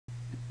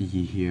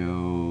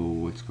Yo,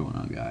 what's going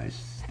on,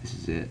 guys? This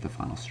is it, the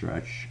final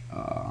stretch.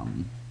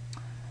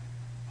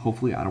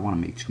 Hopefully I don't want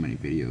to make too many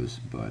videos,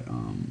 but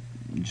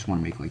just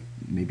want to make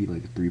maybe a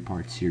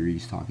 3-part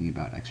series talking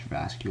about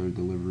extravascular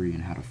delivery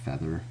and how to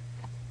feather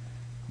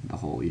the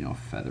whole,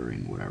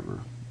 feathering,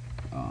 whatever.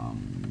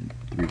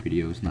 3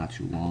 videos, not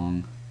too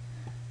long.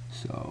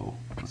 So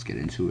let's get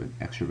into it.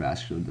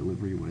 Extravascular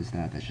delivery, what is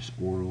that? That's just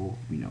oral.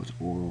 We know it's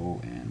oral,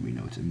 and we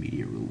know it's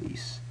immediate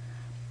release.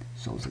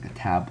 So it's like a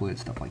tablet,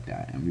 stuff like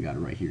that. And we got it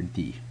right here,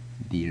 D.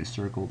 D in a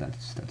circle,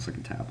 that's like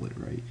a tablet,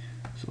 right?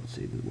 So let's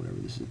say that whatever,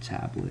 this is a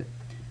tablet.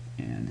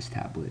 And this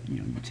tablet,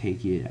 you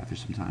take it, after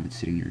some time it's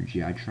sitting in your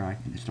GI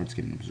tract and it starts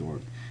getting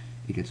absorbed.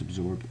 It gets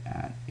absorbed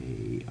at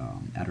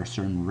a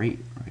certain rate,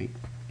 right?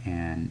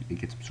 And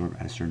it gets absorbed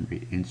at a certain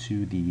rate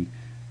into the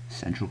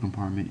central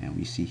compartment, and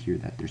we see here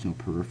that there's no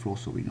peripheral,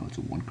 so we know it's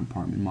a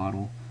 1-compartment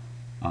model.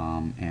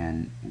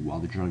 And while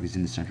the drug is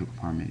in the central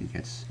compartment, it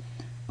gets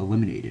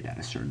eliminated at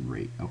a certain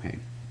rate. Okay,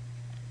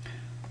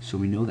 so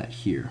we know that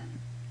here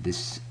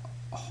this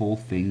whole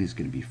thing is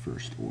going to be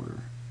first order.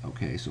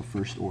 Okay, so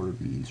first order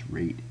means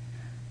rate.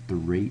 The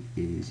rate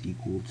is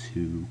equal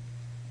to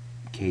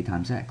k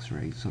times x,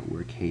 right? So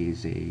where k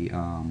is a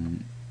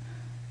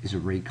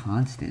rate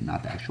constant,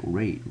 not the actual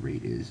rate.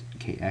 Rate is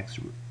kx.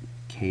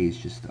 K is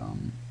just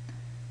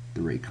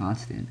the rate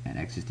constant, and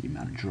x is the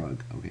amount of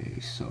drug.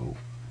 Okay, so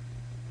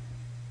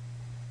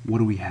what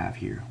do we have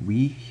here?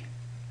 We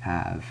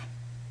have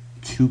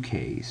 2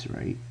 k's,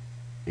 right?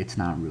 It's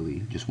not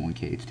really just 1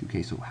 k, it's 2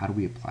 k. So how do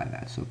we apply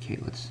that? So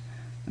let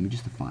me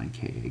just define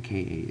ka. Ka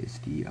is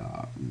the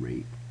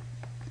rate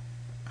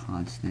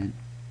constant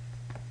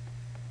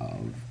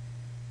of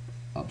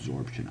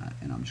absorption,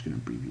 and I'm just going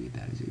to abbreviate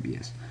that as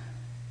ABS.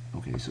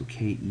 Okay, so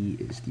Ke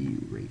is the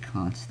rate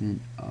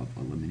constant of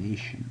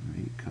elimination,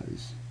 right?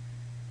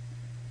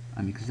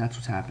 Because that's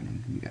what's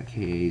happening. You got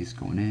Ka is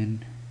going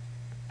in,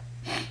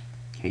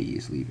 Ke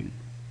is leaving.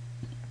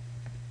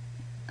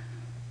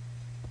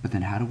 But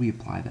then how do we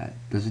apply that?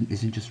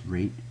 Isn't just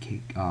rate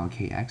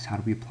Kx? How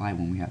do we apply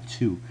when we have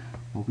 2?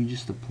 Well, we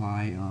just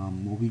apply,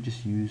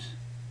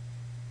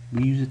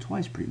 we use it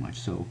twice pretty much.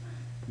 So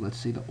let's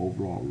say the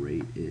overall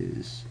rate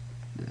is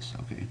this,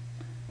 okay?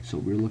 So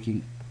we're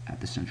looking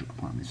at the central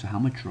compartment. So how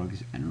much drug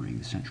is entering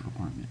the central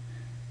compartment?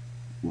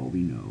 Well, we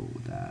know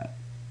that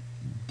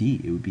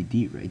D, it would be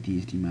D, right? D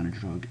is the amount of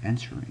drug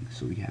entering.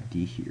 So we have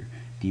D here.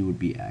 D would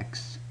be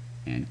X,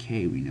 and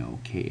K, we know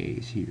Ka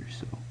is here.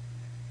 So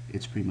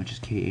it's pretty much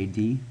just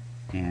KAD.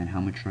 And how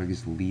much drug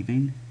is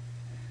leaving?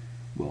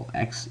 Well,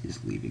 X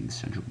is leaving the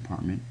central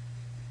compartment.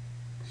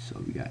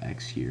 So we got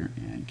X here,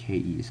 and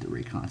Ke is the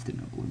rate constant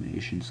of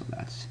elimination, so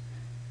that's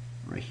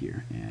right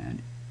here.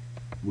 And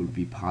would it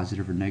be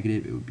positive or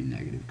negative? It would be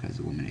negative, because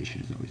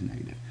elimination is always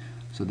negative.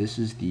 So this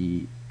is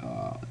the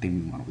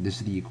thing we want.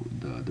 This is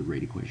the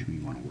rate equation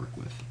we want to work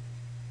with.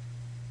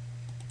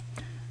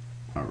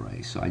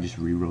 Alright, so I just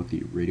rewrote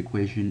the rate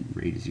equation.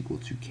 Rate is equal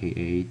to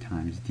Ka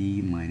times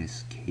D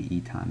minus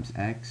Ke times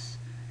X.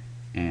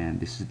 And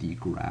this is the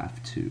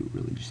graph to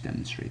really just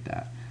demonstrate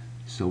that.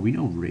 So we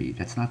know rate,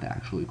 that's not the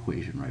actual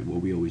equation, right?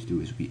 What we always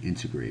do is we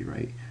integrate,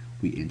 right?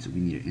 We need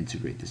to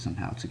integrate this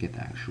somehow to get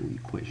the actual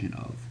equation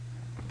of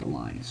the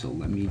line. So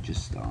let me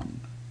just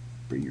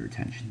bring your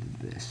attention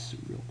to this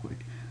real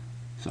quick.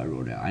 So I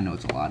wrote out, I know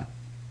it's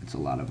a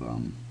lot of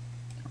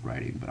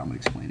writing, but I'm going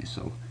to explain it.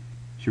 So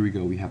here we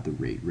go, we have the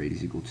rate. Rate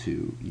is equal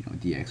to,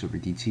 dx over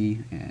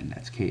dt, and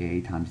that's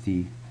Ka times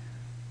D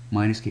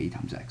minus Ke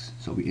times X.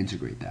 So we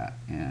integrate that,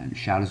 and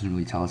Shao doesn't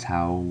really tell us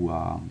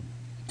how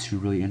to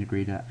really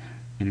integrate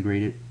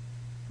it,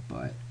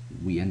 but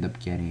we end up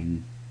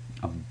getting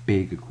a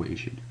big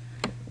equation.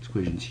 This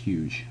equation is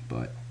huge,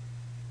 but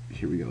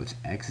here we go. It's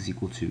X is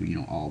equal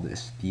to, all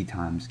this, D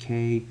times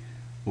K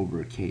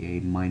over Ka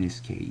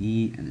minus Ke,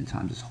 and then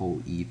times this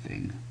whole E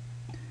thing.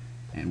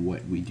 And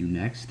what we do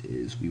next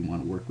is we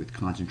want to work with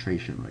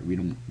concentration, right? We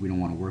don't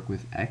want to work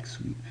with X,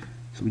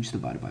 so we just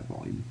divide it by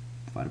volume.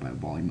 Divided by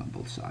volume on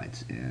both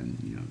sides, and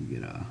we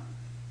get a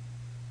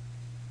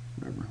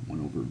whatever 1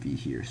 over V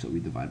here. So we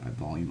divide by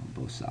volume on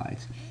both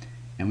sides,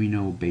 and we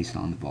know based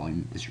on the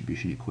volume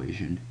distribution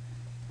equation,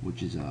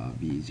 which is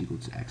V is equal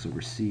to X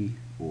over C,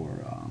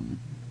 or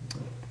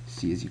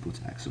C is equal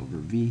to X over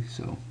V.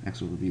 So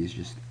X over V is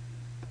just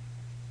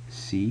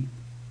C,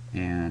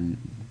 and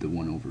the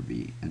 1 over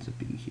V ends up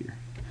being here.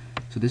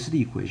 So this is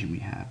the equation we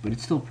have, but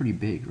it's still pretty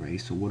big,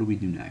 right? So what do we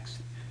do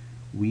next?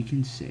 We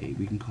can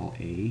call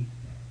A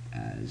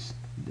as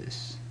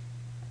this,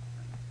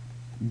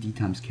 D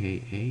times Ka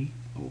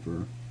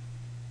over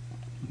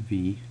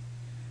V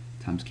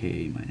times Ka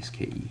minus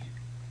Ke.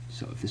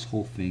 So if this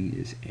whole thing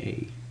is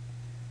A,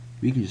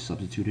 we can just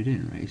substitute it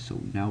in, right?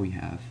 So now we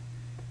have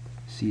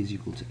C is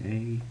equal to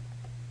A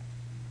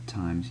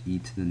times e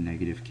to the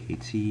negative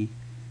Kt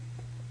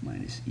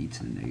minus e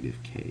to the negative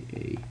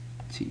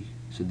Kat.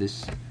 So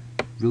this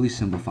really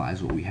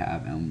simplifies what we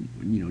have, and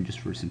just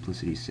for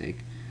simplicity's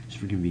sake, just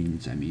for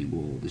convenience,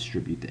 we'll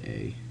distribute the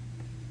A,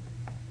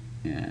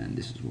 and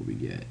this is what we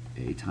get: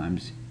 A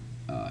times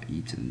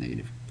e to the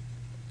negative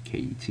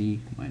KET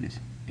minus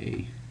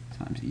A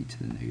times e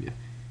to the negative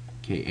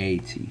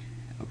KAT.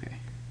 Okay,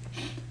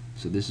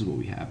 so this is what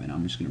we have, and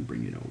I'm just going to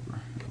bring it over.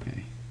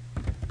 Okay,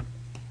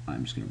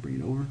 I'm just going to bring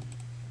it over.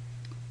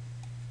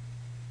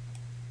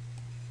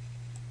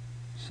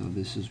 So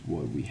this is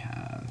what we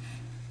have,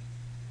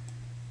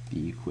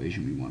 the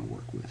equation we want to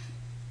work with.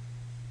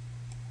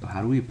 So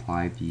how do we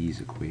apply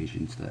these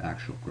equations to the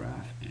actual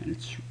graph? And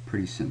it's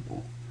pretty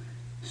simple.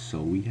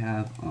 So we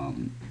have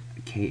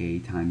Ka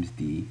times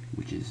D,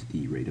 which is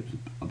the rate of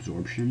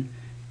absorption,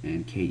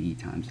 and Ke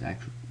times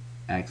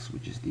X,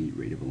 which is the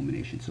rate of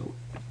elimination. So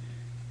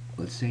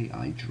let's say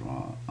I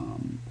draw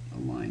a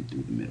line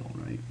through the middle,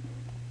 right?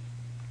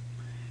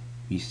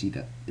 You see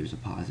that there's a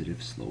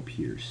positive slope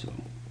here, so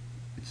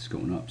it's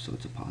going up, so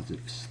it's a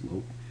positive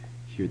slope.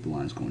 Here the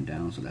line's going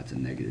down, so that's a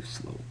negative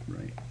slope,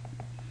 right?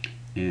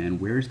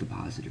 And where's the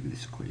positive in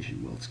this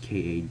equation? Well, it's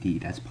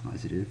KAD, that's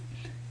positive,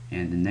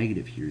 and the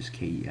negative here is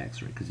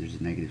KEX, right? Because there's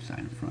a negative sign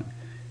in front.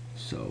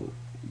 So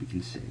we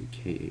can say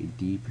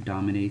KAD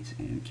predominates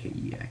and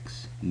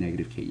KEX,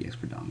 negative KEX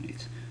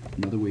predominates.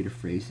 Another way to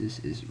phrase this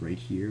is right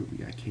here, we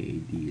got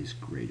KAD is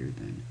greater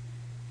than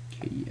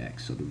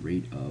KEX. So the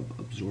rate of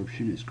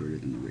absorption is greater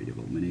than the rate of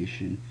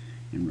elimination.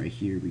 And right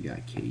here we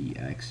got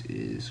KEX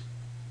is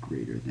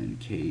greater than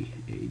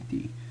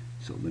KAD.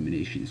 So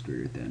elimination is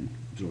greater than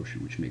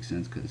absorption, which makes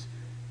sense because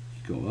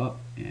you go up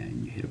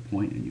and you hit a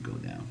point and you go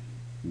down.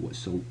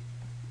 So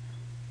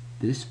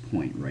this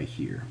point right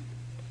here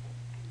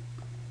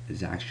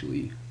is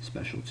actually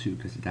special too,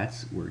 because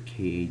that's where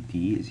KAD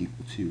is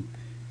equal to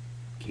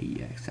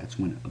KEX. That's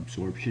when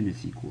absorption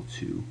is equal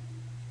to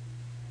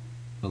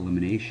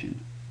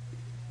elimination.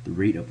 The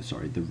rate of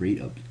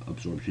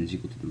absorption is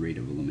equal to the rate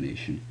of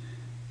elimination,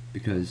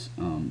 because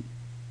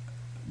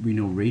we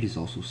know rate is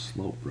also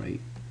slope,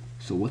 right?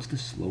 So what's the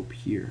slope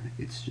here?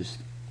 It's just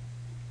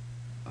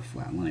a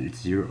flat line.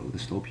 It's 0. The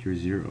slope here is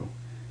 0.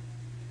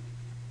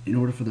 In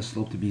order for the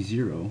slope to be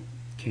 0,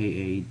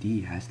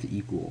 KAD has to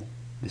equal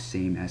the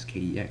same as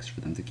KEX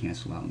for them to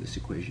cancel out in this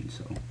equation.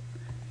 So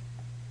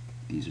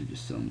these are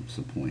just some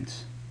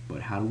points.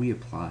 But how do we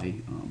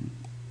apply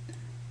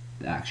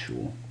the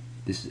actual?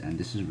 This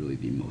is really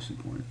the most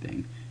important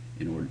thing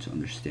in order to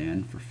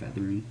understand for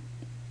feathering.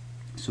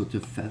 So to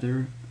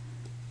feather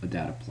a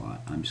data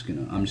plot, I'm just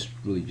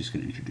really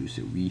gonna introduce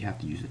it. We have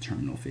to use the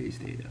terminal phase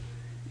data.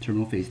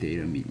 Terminal phase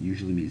data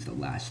usually means the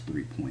last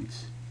 3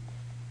 points.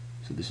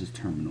 So this is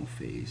terminal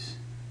phase.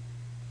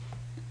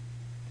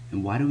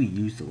 And why do we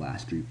use the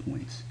last 3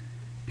 points?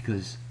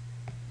 Because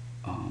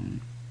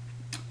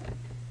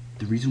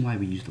the reason why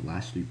we use the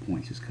last 3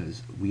 points is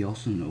because we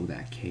also know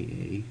that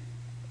Ka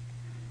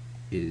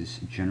is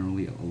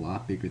generally a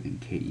lot bigger than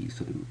Ke.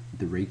 So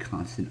the rate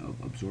constant of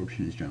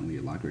absorption is generally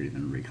a lot greater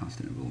than the rate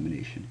constant of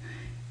elimination.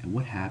 And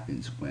what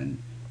happens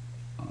when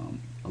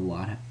a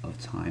lot of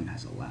time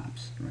has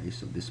elapsed, right?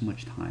 So this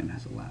much time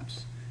has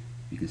elapsed.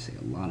 You can say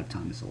a lot of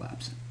time has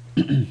elapsed.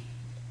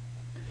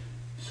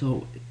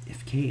 So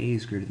if Ka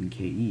is greater than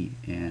Ke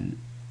and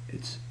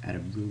it's at a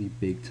really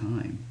big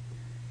time,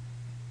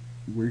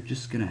 we're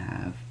just gonna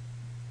have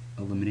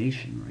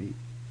elimination, right?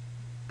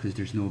 Because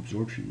there's no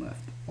absorption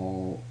left.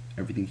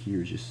 Everything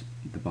here is just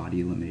the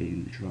body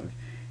eliminating the drug.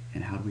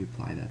 And how do we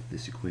apply that to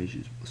this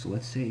equation? So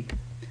let's say,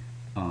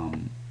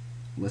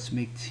 let's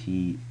make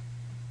T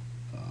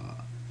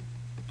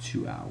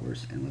 2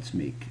 hours, and let's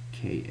make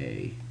Ka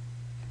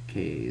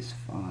is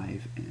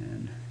 5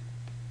 and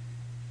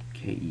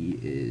Ke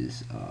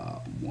is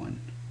 1,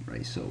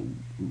 right? So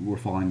we're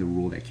following the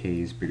rule that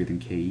K is bigger than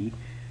Ke.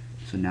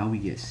 So now we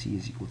get C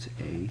is equal to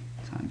A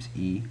times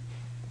E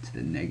to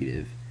the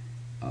negative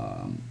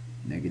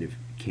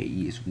Ke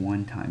is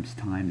 1 times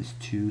time is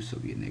 2, so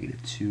we get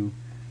negative 2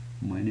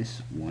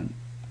 minus 1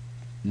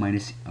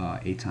 minus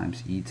A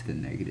times E to the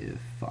negative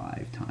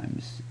 5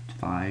 times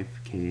 5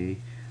 Ka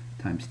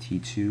times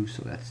T2,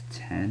 so that's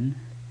 10.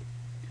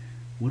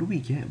 What do we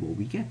get? Well,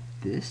 we get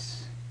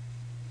this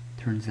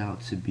turns out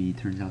to be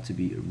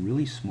a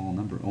really small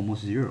number,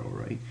 almost 0,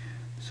 right?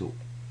 So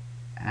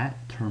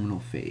at terminal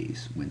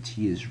phase, when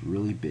T is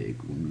really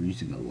big, when we're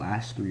using the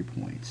last 3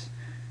 points,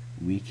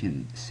 we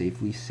can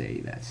safely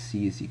say that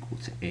C is equal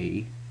to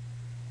A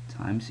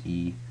times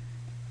E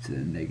to the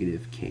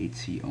negative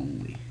KT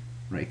only,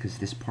 right? Because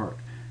this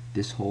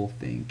whole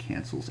thing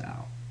cancels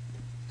out.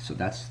 So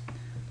that's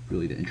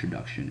really the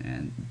introduction,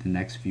 and the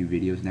next few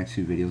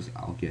videos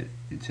I'll get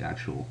into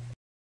actual